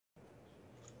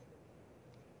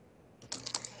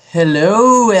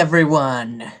Hello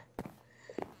everyone!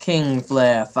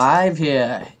 Kingflare5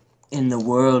 here in the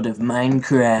world of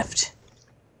Minecraft.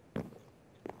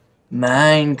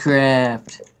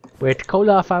 Wait,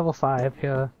 Cola505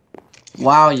 here.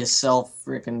 Wow, you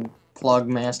self-freaking plug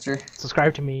master.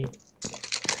 Subscribe to me.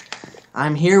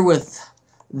 I'm here with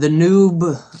the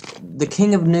noob, the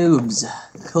king of noobs,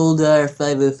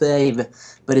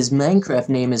 Coldar505, but his Minecraft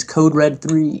name is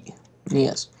CodeRed3.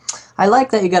 Yes. I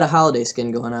like that you got a holiday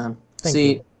skin going on. Thank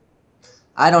See, you.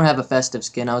 I don't have a festive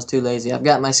skin. I was too lazy. I've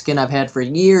got my skin I've had for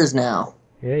years now.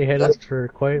 Yeah, you had it for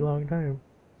quite a long time.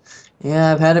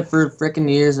 Yeah, I've had it for frickin'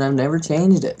 years and I've never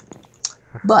changed it.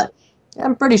 But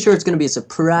I'm pretty sure it's going to be a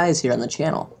surprise here on the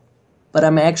channel. But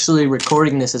I'm actually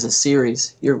recording this as a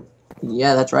series.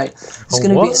 Yeah, that's right. It's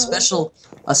going to be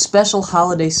a special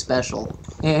holiday special.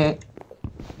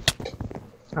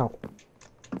 Oh.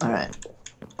 Alright.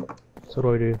 So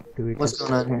what do? What's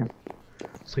going on here?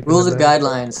 Sleep Rules of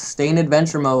guidelines. Stay in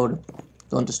adventure mode.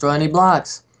 Don't destroy any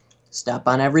blocks. Step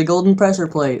on every golden pressure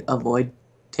plate. Avoid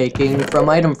taking from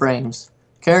item frames.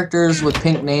 Characters with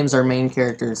pink names are main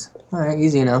characters. Alright,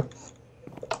 easy enough.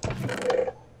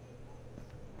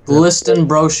 Gliston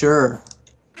brochure.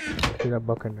 See that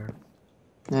book in there.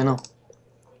 I know.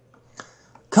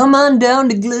 Come on down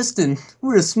to Gliston.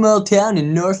 We're a small town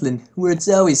in Northland where it's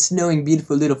always snowing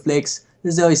beautiful little flakes.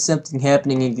 There's always something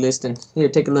happening in Gliston. Here,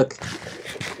 take a look.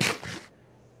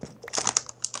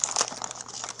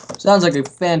 Sounds like a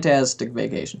fantastic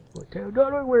vacation.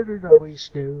 Where there's always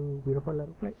snow, beautiful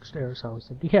little flakes. There's always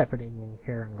something happening in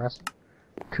here in Gliston.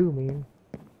 Cool, man.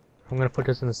 I'm gonna put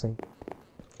this in the sink.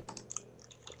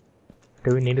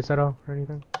 Do we need to set off or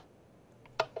anything?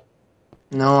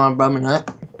 No, I'm probably not.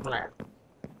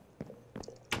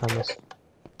 I missed.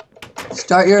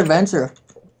 Start your adventure.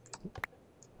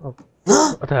 Oh.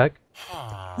 What the heck?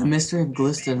 The Mystery of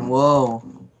Gliston. Whoa.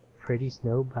 Pretty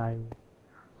snow biome.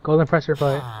 Golden pressure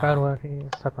plate. Found one. Here,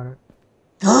 step on it.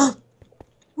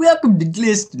 Welcome to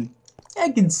Gliston. I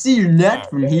can see you're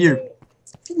not from here.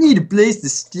 If you need a place to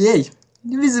stay,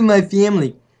 visit my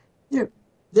family.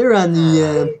 They're on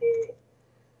the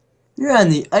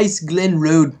Ice Glen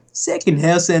Road. Second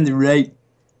house on the right.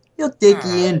 They'll take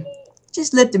you in.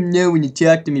 Just let them know when you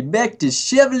talk to me. Back to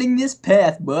shoveling this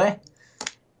path, boy.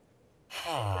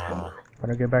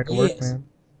 Better get back to work, man.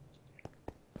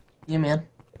 Yeah, man.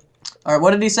 Alright,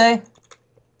 what did he say?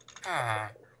 I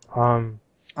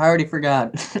already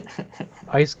forgot.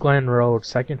 Ice Glen Road,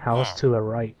 second house to the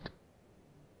right.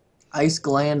 Ice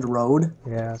Glen Road?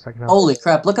 Yeah, second house. Holy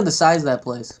crap, look at the size of that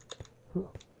place.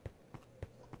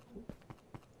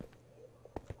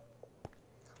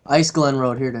 Ice Glen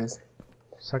Road, here it is.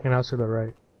 Second house to the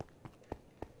right.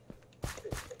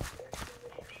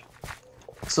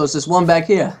 So it's this one back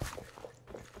here.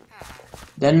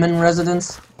 Denman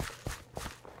residence?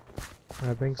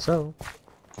 I think so.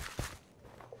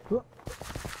 I'm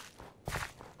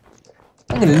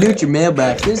gonna loot your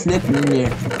mailbox. There's nothing in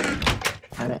there.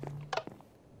 Alright.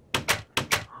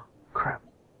 Crap.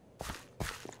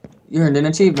 You earned an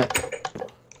achievement.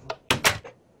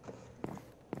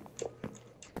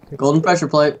 Golden pressure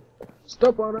plate.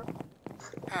 Step on it.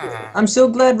 I'm so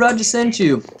glad Roger sent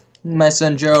you. My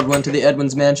son Gerald went to the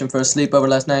Edwin's mansion for a sleepover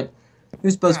last night. He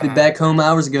was supposed to be back home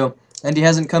hours ago, and he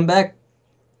hasn't come back.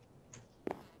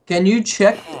 Can you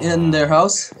check in their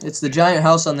house? It's the giant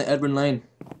house on the Edwin Lane.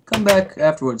 Come back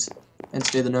afterwards and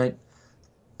stay the night.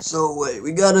 So wait,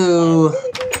 we gotta...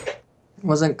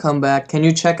 Wasn't come back. Can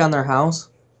you check on their house?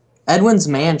 Edwin's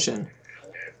mansion.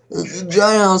 It's a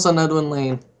giant house on Edwin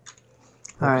Lane.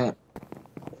 Alright.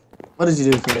 What did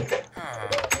you do for me?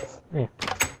 Yeah.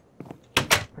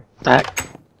 That.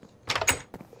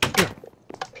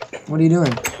 What are you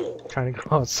doing? Trying to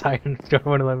go outside and don't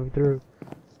want to let me through.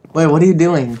 Wait, what are you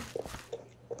doing?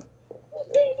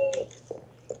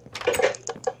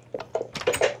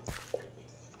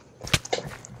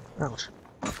 Ouch.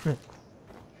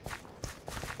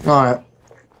 Alright.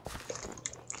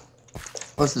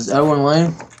 What's this, Edwin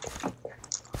Lane?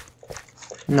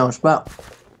 No, it's about...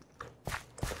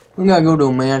 We gotta go to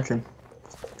a mansion.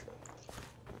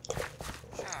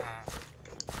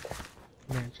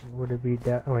 Mansion, would it be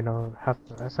that? Oh wait, no,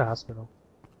 that's a hospital.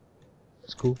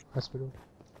 School, hospital.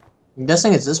 I'm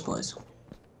guessing it's this place.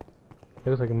 It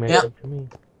looks like a mansion to me.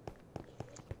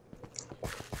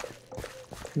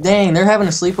 Dang, they're having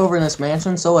a sleepover in this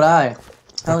mansion? So would I.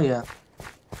 Hell yeah.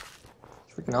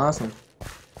 Freaking awesome.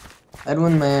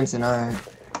 Edwin Mansion, alright.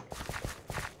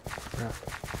 Yeah.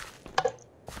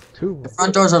 Two. The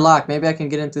front doors are locked. Maybe I can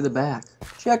get in through the back.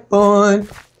 Checkpoint!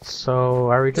 So,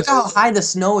 are we just... Look how high the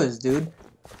snow is, dude.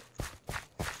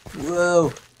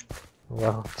 Whoa.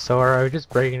 Well, so are we just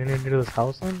breaking into this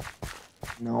house then?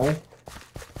 No.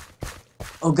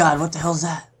 Oh god, what the hell is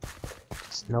that?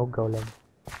 Snow golem.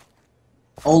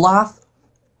 Olaf?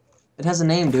 It has a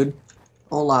name, dude.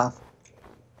 Olaf.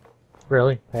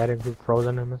 Really? I had it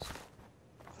frozen in this?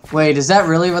 Wait, is that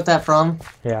really what that from?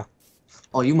 Yeah.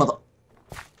 Oh, you mother...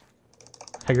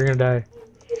 Hey, you're gonna die.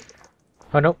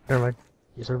 Oh, nope, never mind.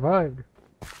 You survived.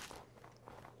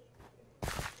 You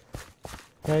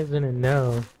guys didn't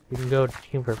know. You can go to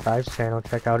Kingflare5's channel,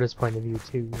 check out his point of view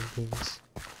too, and things.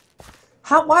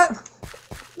 How, what?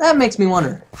 That makes me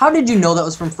wonder. How did you know that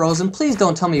was from Frozen? Please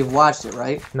don't tell me you've watched it,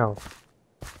 right? No.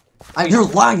 You're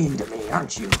lying to me,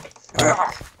 aren't you?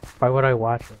 Why would I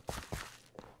watch it?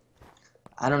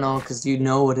 I don't know, because you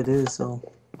know what it is, so...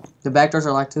 The back doors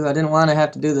are locked too. I didn't want to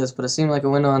have to do this, but it seemed like a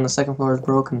window on the second floor is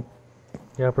broken.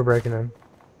 Yep, we're breaking in.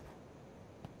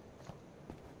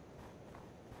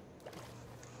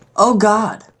 Oh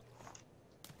god!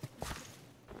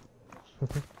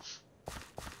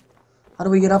 How do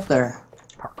we get up there?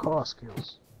 Parkour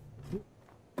skills.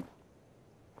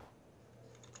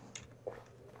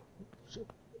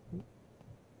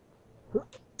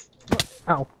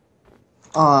 Ow.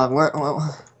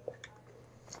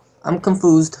 I'm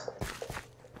confused.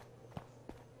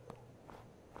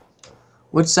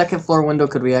 Which second floor window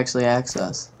could we actually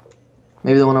access?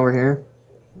 Maybe the one over here?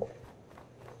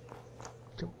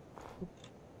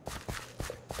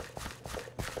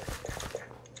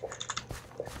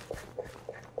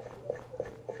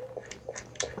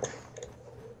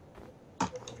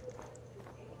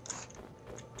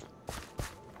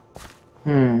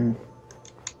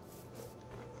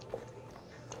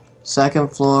 Second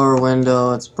floor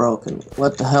window, it's broken.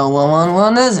 What the hell,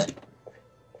 one is it?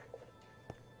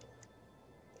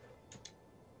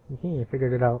 Okay, you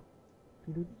figured it out.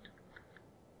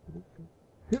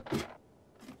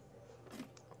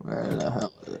 Where the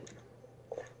hell is it?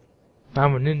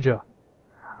 I'm a ninja.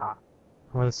 I'm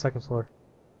on the second floor.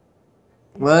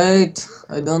 Wait,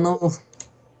 I don't know.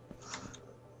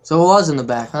 So it was in the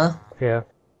back, huh? Yeah.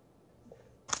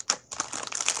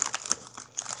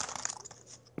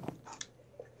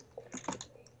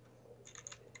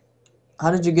 How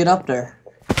did you get up there?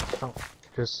 Oh,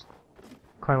 just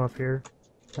climb up here.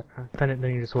 Then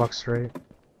you just walk straight.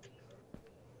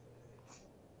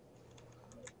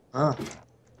 Huh.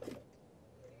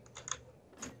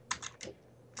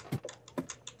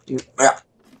 Why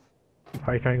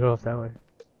are you trying to go up that way?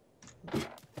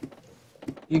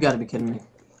 You gotta be kidding me.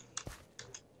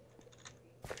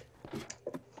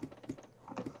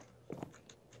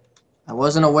 I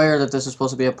wasn't aware that this was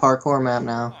supposed to be a parkour map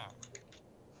now.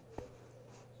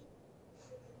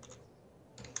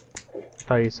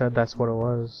 I thought you said that's what it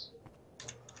was.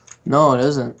 No, it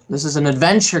isn't. This is an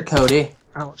adventure, Cody.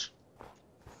 Ouch.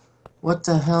 What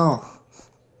the hell?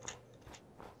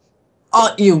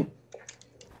 Oh, you...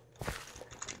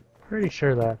 Pretty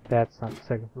sure that that's not the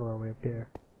second floor way up here.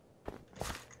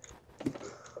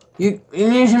 You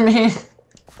need me.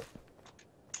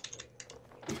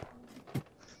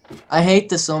 I hate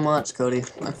this so much, Cody.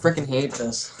 I freaking hate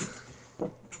this.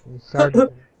 He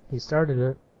started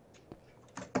it.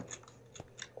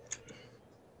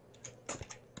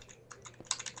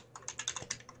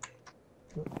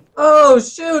 Oh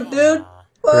shoot, dude!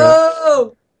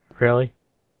 Whoa! Really?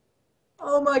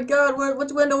 Oh my god,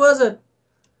 which window was it?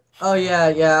 Oh yeah,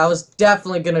 I was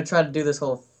definitely gonna try to do this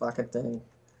whole fucking thing.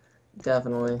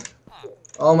 Definitely.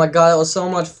 Oh my god, it was so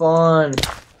much fun.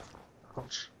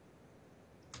 Ouch.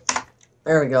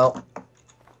 There we go.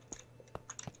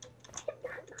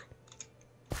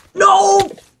 No!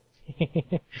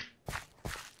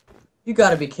 You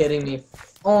gotta be kidding me.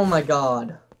 Oh my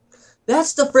god.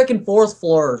 That's the freaking fourth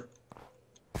floor.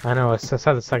 I know, it's at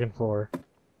the second floor.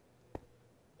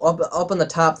 Up on the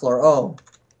top floor. Oh.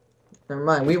 Never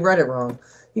mind, we read it wrong.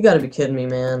 You gotta be kidding me,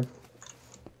 man.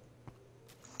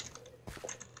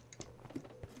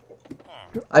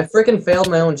 I freaking failed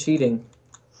my own cheating.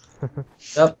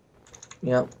 Yep.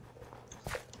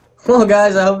 Well,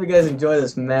 guys, I hope you guys enjoy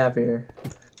this map here.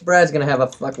 Brad's gonna have a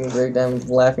fucking great time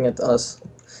laughing at us.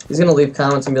 He's gonna leave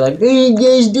comments and be like, "Hey, you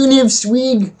guys don't have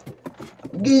swig.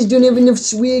 You guys don't have enough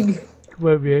swig. Come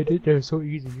on, man, they're so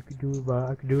easy. You can do it.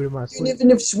 I can do it in my You sleep." don't have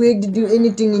enough swig to do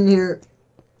anything in here."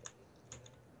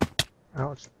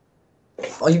 Ouch.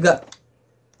 Oh, you got...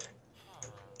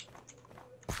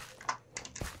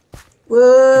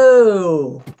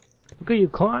 Whoa! Look at you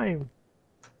climb.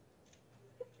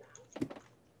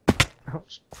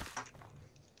 Ouch.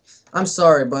 I'm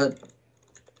sorry, but...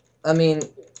 I mean,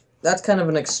 that's kind of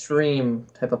an extreme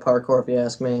type of parkour, if you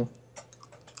ask me.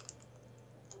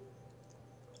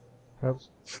 Oops.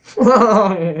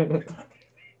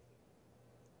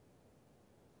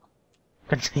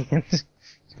 It's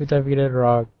good time to get it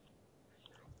wrong.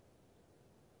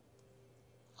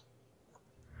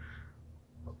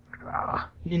 Ah,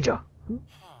 ninja.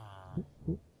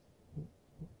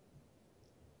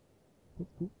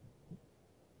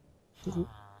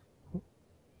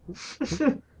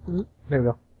 There we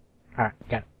go. Alright,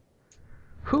 got it.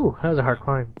 Whew, that was a hard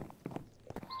climb.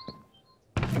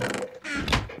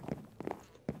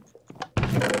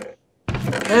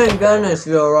 Thank goodness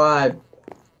you arrived.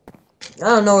 I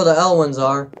don't know where the L ones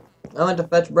are. I went to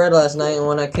fetch bread last night, and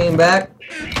when I came back,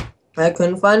 I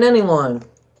couldn't find anyone.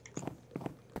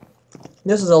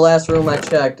 This is the last room I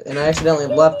checked, and I accidentally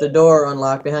left the door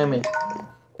unlocked behind me.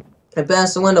 I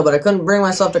passed the window, but I couldn't bring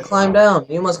myself to climb down.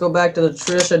 You must go back to the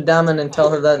Trisha Damon and tell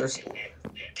her that there's...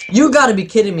 You gotta be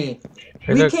kidding me!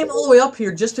 We came all the way up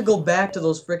here just to go back to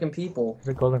those freaking people.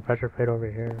 There's a golden pressure plate over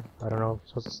here. I don't know.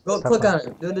 Go click on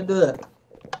it. Do that.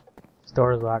 This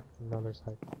door is locked on the other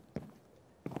side.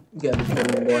 You gotta be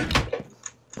kidding me, boy.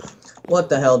 What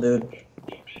the hell, dude?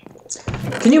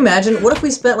 Can you imagine? What if we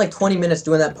spent like 20 minutes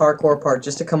doing that parkour part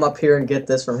just to come up here and get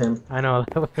this from him? I know,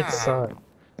 that would suck.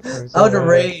 I would have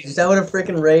raged. I would have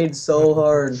freaking raged so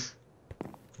hard.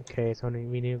 Okay, so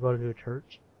we need to go to a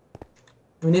church?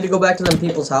 We need to go back to them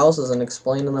people's houses and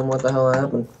explain to them what the hell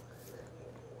happened.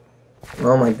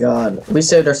 Oh my god. We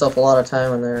saved ourselves a lot of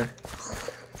time in there.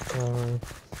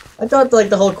 I thought like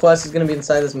the whole quest is gonna be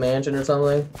inside this mansion or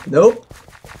something. Nope.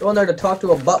 Go in there to talk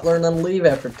to a butler and then leave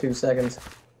after 2 seconds.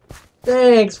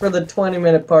 Thanks for the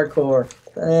 20-minute parkour.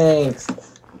 Thanks.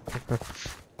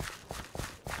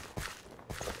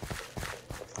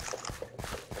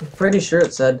 I'm pretty sure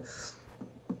it said,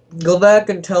 go back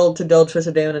and tell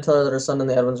Trisha Damon and tell her that her son and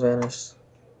the Edmonds vanished.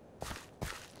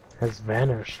 Has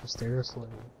vanished, mysteriously.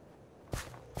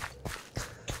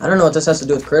 I don't know what this has to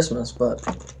do with Christmas, but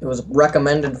it was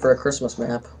recommended for a Christmas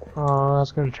map. Oh, I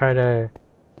was gonna try to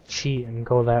cheat and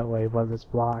go that way, but it's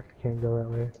blocked. Can't go that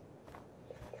way.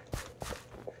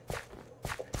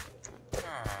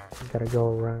 You gotta go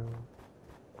around.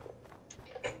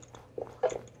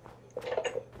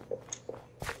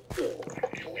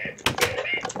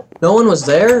 No one was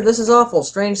there? This is awful.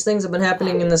 Strange things have been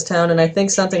happening in this town, and I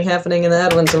think something happening in the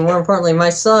Edmonds, and more importantly,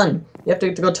 my son. You have to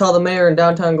go tell the mayor in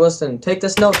downtown Gliston. Take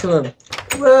this note to him.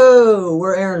 Whoa!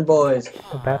 We're errand boys.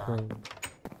 The bathroom.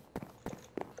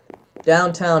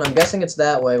 Downtown. I'm guessing it's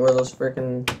that way, where those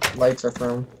freaking lights are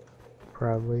from.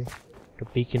 Probably. The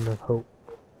beacon of hope.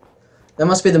 That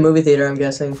must be the movie theater, I'm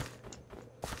guessing.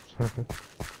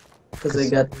 Because they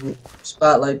got the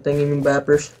spotlight thingy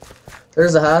bappers.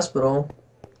 There's the hospital.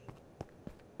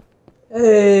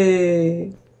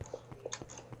 Hey!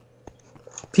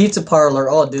 Pizza parlor.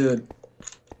 Oh, dude.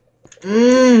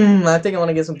 I think I want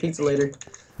to get some pizza later.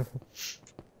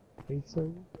 Pizza?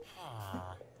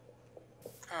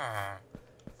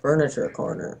 Furniture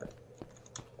corner.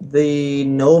 The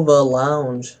Nova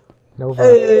Lounge. Nova.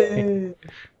 Hey!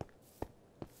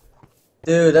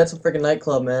 Dude, that's a freaking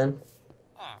nightclub, man.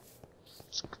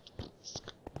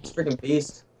 It's freaking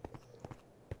beast.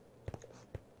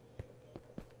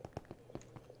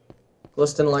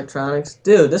 Gliston Electronics.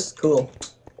 Dude, this is cool.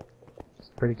 It's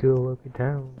pretty cool looking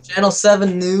town. Channel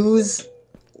 7 News.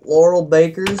 Laurel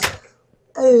Bakers.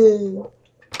 Hey!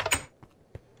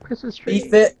 Christmas tree.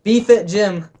 Be fit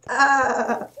gym.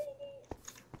 Ah!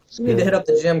 You need to hit up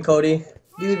the gym, Cody.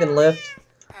 Do you even lift?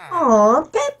 Aw,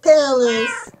 Pet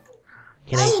Palace.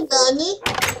 Hey, Bunny.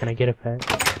 Can I get a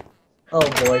pet? Oh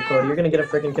boy, Cody, you're gonna get a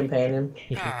freaking companion.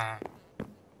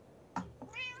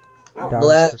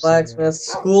 Blacksmith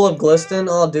School of Gliston.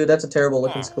 Oh, dude, that's a terrible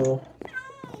looking school.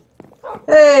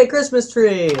 Hey, Christmas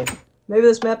tree. Maybe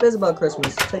this map is about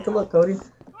Christmas. Take a look, Cody.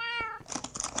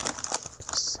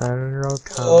 Center of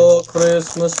town. Oh,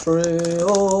 Christmas tree.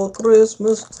 Oh,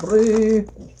 Christmas tree.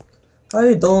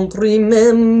 I don't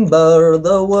remember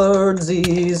the words.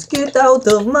 Get out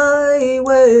of my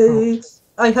way.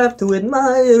 I have to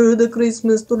admire the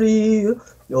Christmas tree.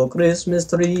 Your Christmas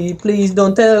tree. Please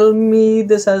don't tell me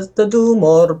this has to do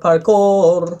more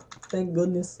parkour. Thank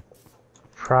goodness.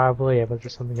 Probably, yeah, but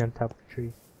there's something on top of the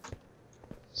tree.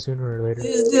 Sooner or later.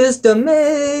 Is this the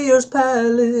mayor's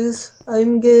palace?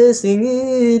 I'm guessing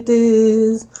it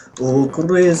is. Oh,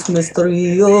 Christmas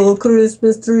tree, oh,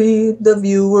 Christmas tree. The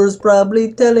viewers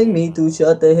probably telling me to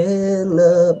shut the hell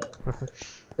up.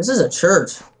 This is a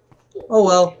church. Oh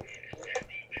well.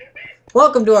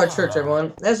 Welcome to our church,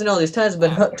 everyone. As you know, these times have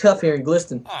been tough here in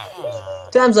Gliston.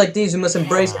 Times like these, we must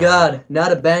embrace God,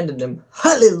 not abandon Him.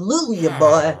 Hallelujah,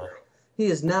 boy! He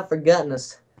has not forgotten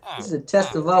us. This is a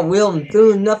test of our will, and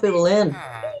through enough it will end.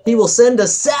 He will send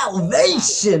us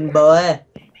salvation, boy.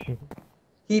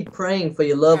 Keep praying for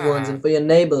your loved ones and for your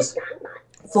neighbors,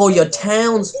 for your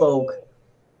townsfolk.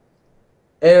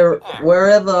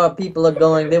 Wherever our people are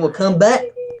going, they will come back.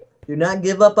 Do not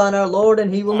give up on our Lord,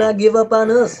 and He will not give up on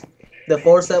us. The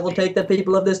force that will take the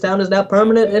people of this town is now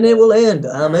permanent, and it will end.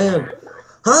 Amen.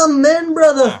 Amen,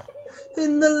 brother.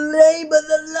 In the name of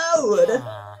the Lord.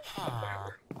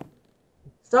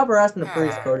 Stop harassing the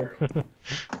priest, Cody.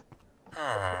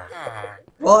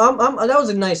 Well, that was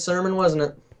a nice sermon, wasn't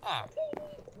it?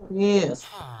 Yes.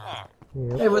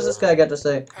 Yep. Hey, what's this guy got to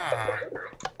say?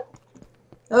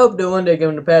 I hope to one day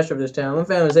come to pasture of this town. My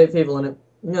family's 8 people in it.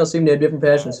 You all seem to have different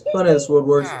passions. Funny how this world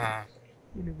works.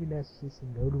 It'd be nice to see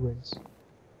some nodwoods.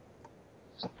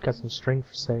 Got some string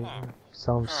for sale.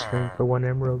 Sell them string for 1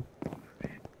 emerald.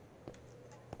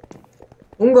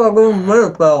 I'm gonna go to the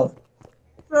mayor's palace.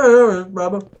 There it is,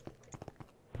 brother.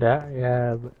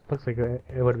 Yeah, looks like it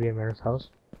would be a mayor's house.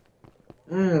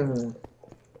 Town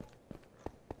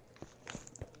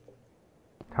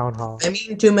hall. I'm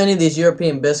eating too many of these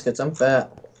European biscuits. I'm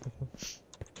fat.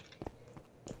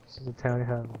 This is a town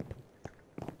hall.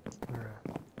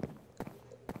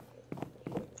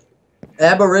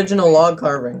 Aboriginal log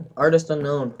carving. Artist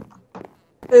unknown.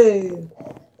 Hey.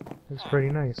 It's pretty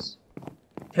nice.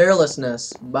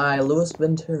 Carelessness by Louis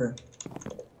Ventura.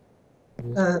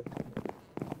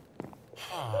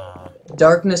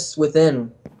 Darkness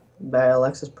Within by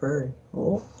Alexis Prairie.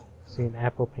 Oh. See an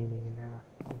apple painting in there.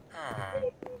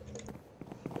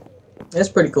 That's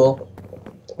pretty cool.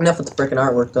 Enough with the freaking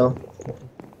artwork, though.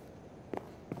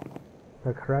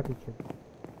 A Karate Kid.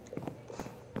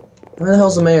 Where the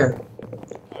hell's the mayor?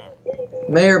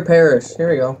 Mayor Parish. Here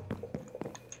we go.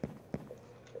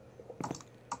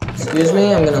 Excuse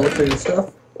me, I'm gonna look through your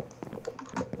stuff.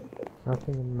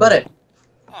 Nothing. Buddy!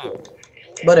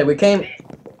 Buddy, we came...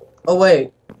 Oh,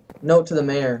 wait. Note to the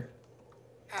mayor.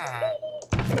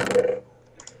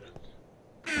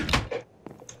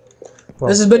 Well,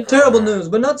 This has been terrible news,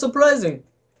 but not surprising.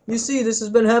 You see, this has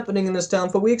been happening in this town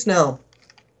for weeks now.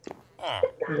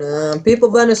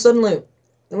 People vanish suddenly,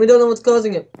 and we don't know what's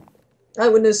causing it.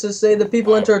 Eyewitnesses say that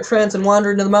people enter a trance and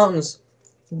wander into the mountains.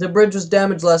 The bridge was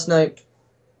damaged last night.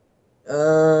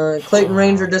 Clayton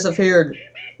Ranger disappeared.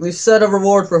 We've set a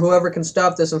reward for whoever can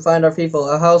stop this and find our people.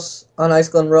 A house on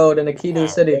Iceland Road and a key to the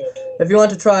city. If you want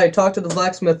to try, talk to the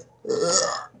blacksmith,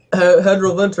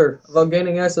 Hedro Winter, about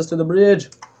gaining access to the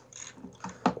bridge.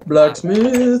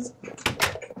 Blacksmith.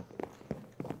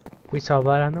 we saw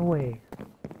that on the way.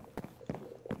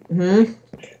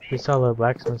 We saw the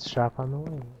blacksmith shop on the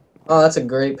way. Oh, that's a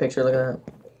great picture. Look at that.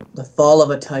 The fall of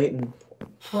a titan.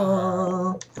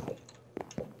 Oh.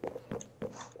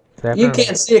 You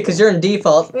can't see it because you're in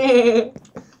default.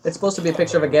 It's supposed to be a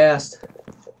picture of a ghast.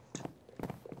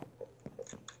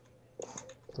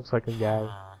 Looks like a guy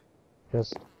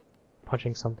just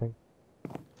punching something.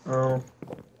 Oh.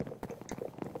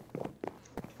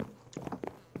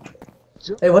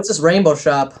 Hey, what's this rainbow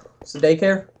shop? It's a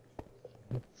daycare?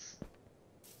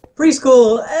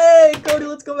 Preschool! Hey, Cody,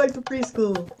 let's go back to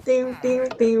preschool. Ding, ding,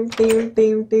 ding, ding,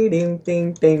 ding, ding, ding, ding,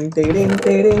 ding, ding, ding,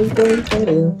 ding, ding,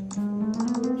 ding.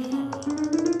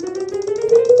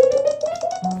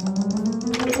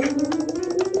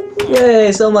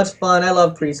 Yay, so much fun. I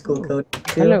love preschool, Cody.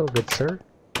 Hello, good sir.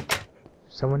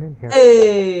 Someone in here.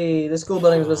 Hey, the school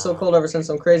building has been so cold ever since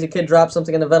some crazy kid dropped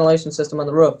something in the ventilation system on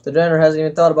the roof. The janitor hasn't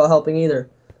even thought about helping either.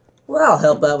 Well, I'll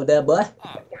help out with that, boy.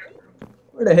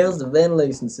 Where the hell's the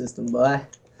ventilation system, boy?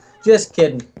 Just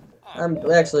kidding. I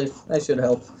should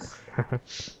help.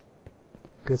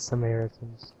 Good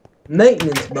Samaritans.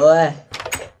 Maintenance, boy.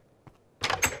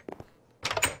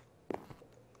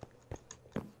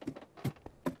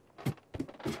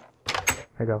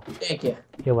 There you go. Thank you.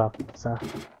 You're welcome, sir.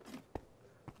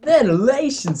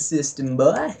 Ventilation system,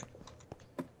 boy.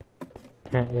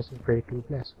 Yeah, this is pretty cool.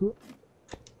 Bless.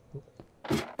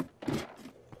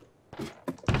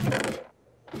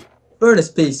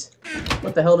 Furnace piece.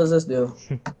 What the hell does this do?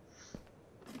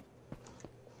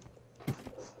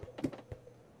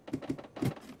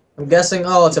 I'm guessing,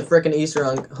 oh, it's a frickin' Easter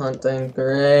hunt thing.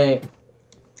 Great.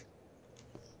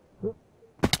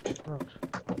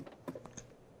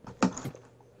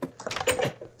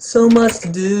 So much to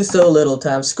do, so little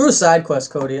time. Screw side quests,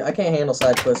 Cody. I can't handle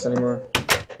side quests anymore.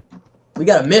 We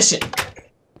got a mission.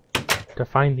 To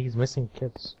find these missing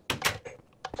kids.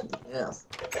 Yeah.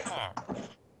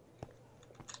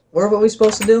 What were we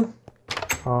supposed to do?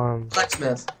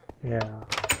 Blacksmith. Yeah.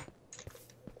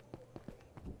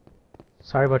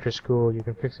 Sorry about your school. You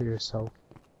can fix it yourself.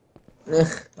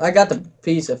 I got the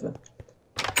piece of it.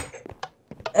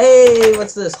 Hey,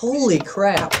 what's this? Holy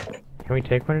crap. Can we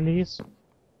take one of these?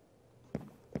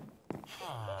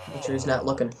 Make sure he's not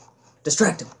looking.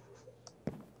 Distract him.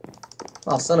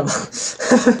 Oh, son of a...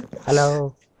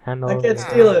 Hello. Hello. I can't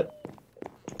steal it.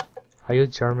 Are you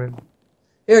German?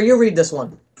 Here, you read this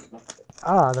one.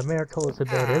 Ah, the mayor told us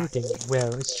about everything.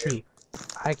 Well, it's true.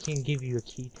 I can give you a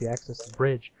key to access the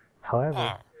bridge.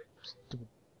 However,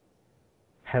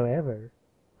 I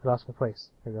lost my place.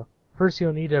 There we go. First,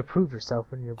 you'll need to prove yourself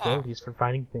and your abilities for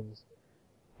finding things.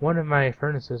 One of my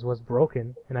furnaces was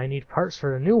broken, and I need parts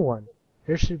for a new one.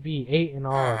 There should be 8 in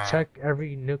all. Check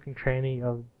every nook and cranny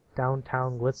of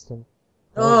downtown Gliston.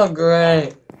 Oh,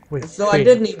 great. Wait, So I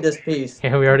did need this piece.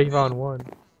 Yeah, we already found one.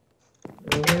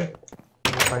 Mm-hmm.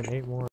 We'll find 8 more.